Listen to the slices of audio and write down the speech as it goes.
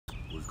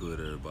good,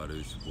 everybody?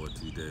 It's your boy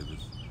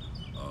TEDAVIS.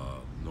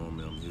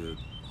 Normally I'm here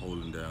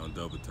holding down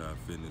Double Time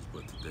Fitness,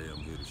 but today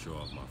I'm here to show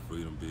off my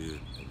freedom beard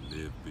and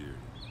Livebearded.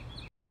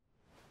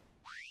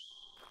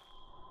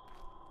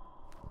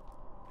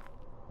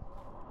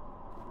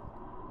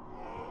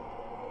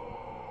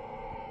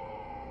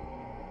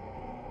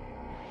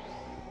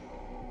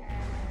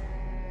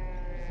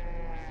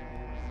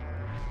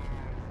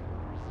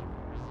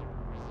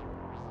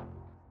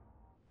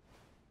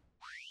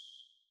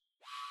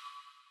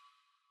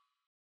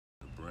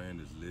 The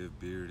brand is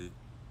Livebearded,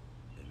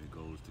 and it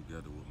goes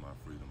together with my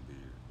freedom beard.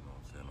 You know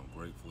what I'm saying? I'm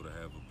grateful to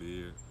have a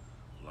beard.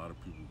 A lot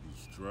of people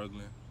be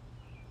struggling,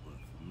 but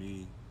for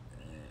me,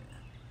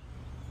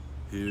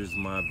 here's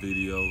my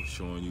video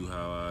showing you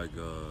how I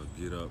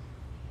get up,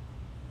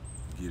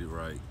 get it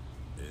right,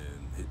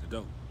 and hit the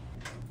dope.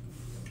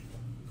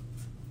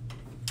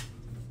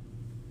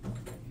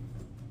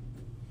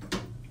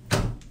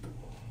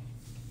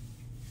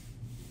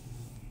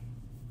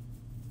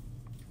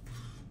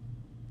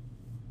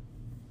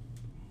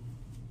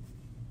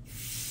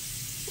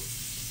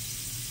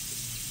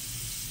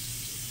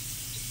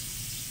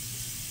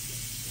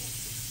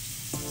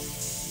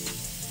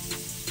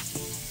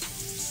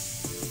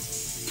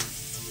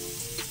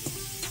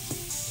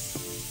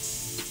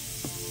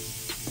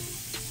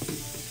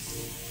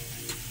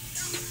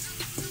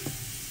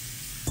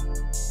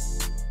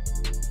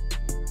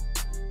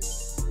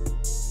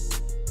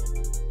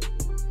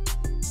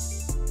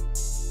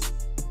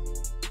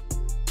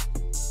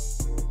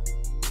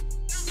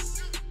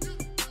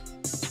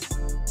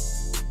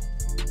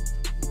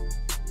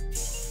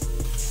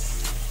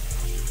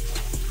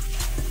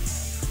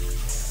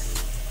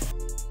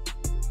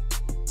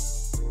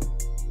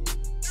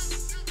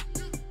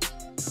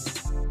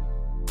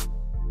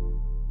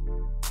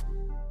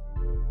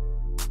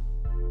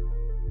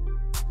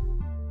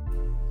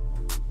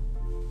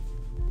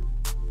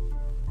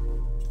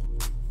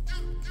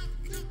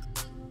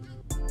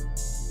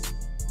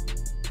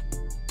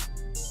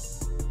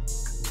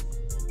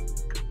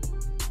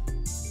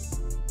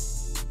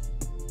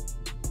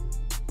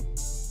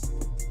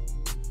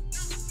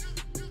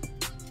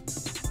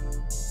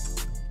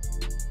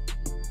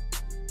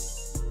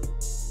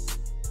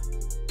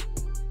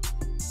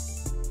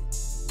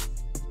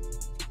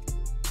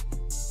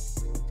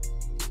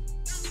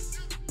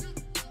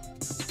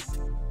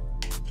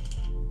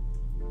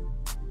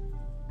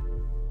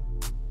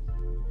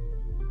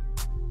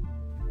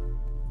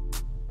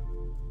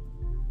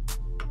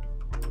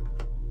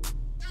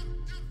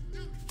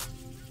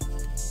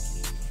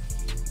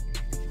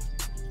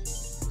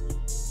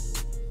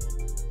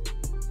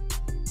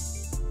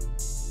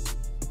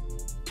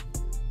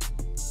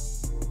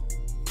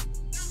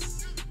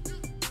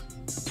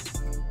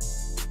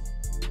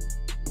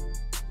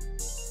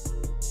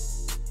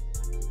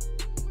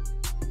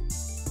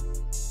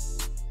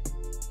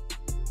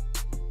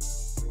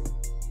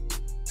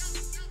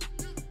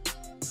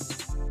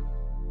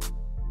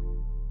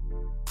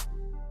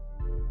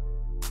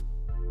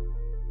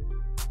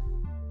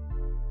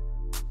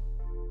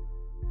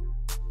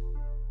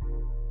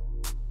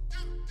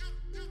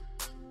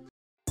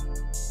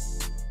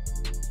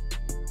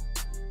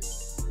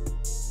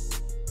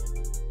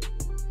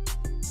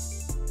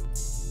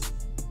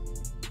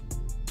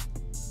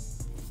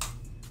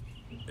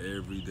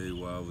 Every day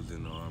while I was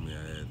in the Army,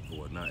 I had,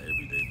 or not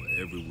every day, but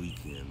every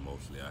weekend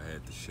mostly, I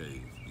had to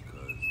shave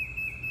because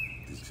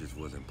this just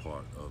wasn't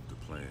part of the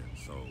plan.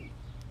 So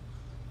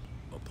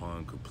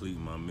upon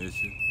completing my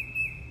mission,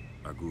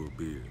 I grew a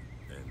beard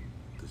and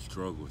the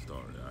struggle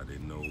started. I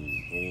didn't know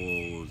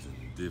oils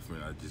and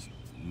different, I just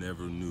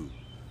never knew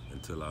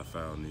until I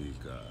found these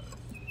guys.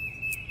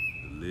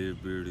 The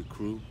Livebearded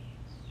crew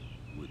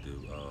with the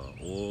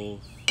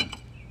oils,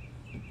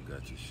 you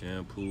got your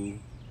shampoo,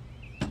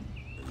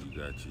 you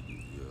got your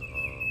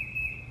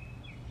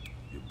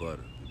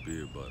butter, your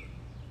beard butter.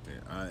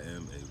 And I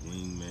am a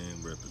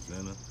wingman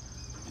representative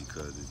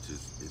because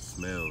it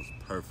smells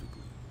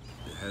perfectly.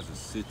 It has a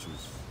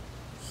citrus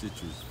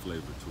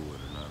flavor to it,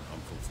 and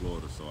I'm from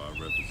Florida, so I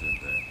represent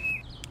that.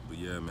 But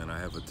yeah, man, I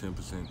have a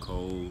 10%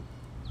 code,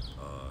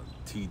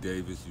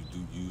 TEDAVIS. You do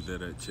use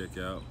that at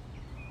checkout.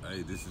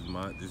 Hey, this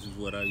is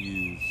what I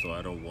use, so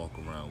I don't walk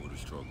around with a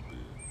struggle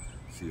beard.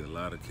 See, a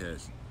lot of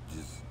cats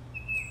just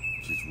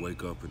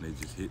wake up and they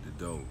just hit the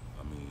dough.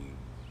 I mean,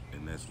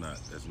 and that's not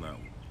the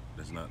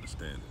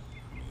standard.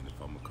 I mean, if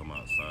I'm gonna come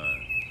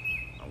outside,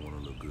 I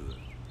want to look good.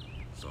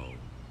 So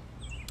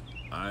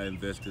I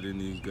invested in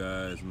these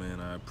guys, man.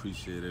 I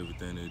appreciate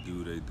everything they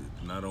do. They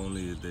not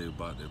only is they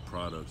about their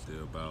products,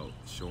 they're about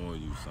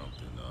showing you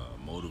something,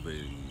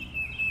 motivating you.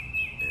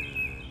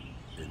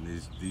 And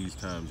these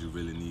times you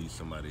really need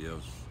somebody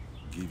else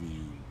giving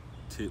you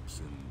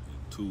tips and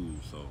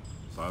tools. So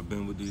I've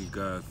been with these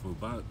guys for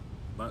about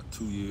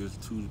 2 years,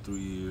 2 to 3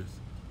 years,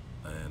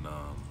 and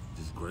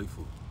just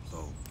grateful.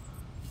 So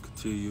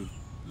continue,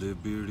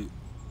 Livebearded.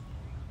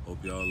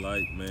 Hope y'all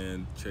like,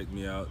 man. Check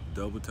me out,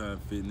 Double Time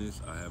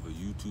Fitness. I have a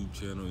YouTube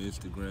channel,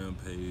 Instagram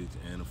page,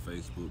 and a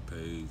Facebook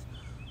page.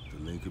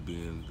 The link will be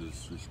in the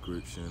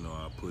description, or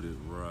I'll put it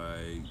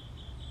right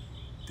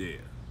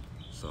there.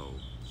 So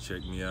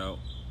check me out.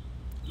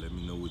 Let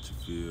me know what you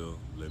feel.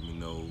 Let me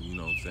know, you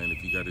know what I'm saying,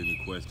 if you got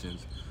any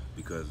questions.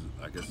 Because,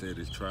 like I said,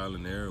 it's trial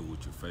and error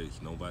with your face.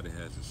 Nobody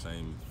has the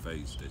same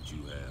face that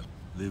you have.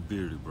 Live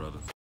bearded, brother.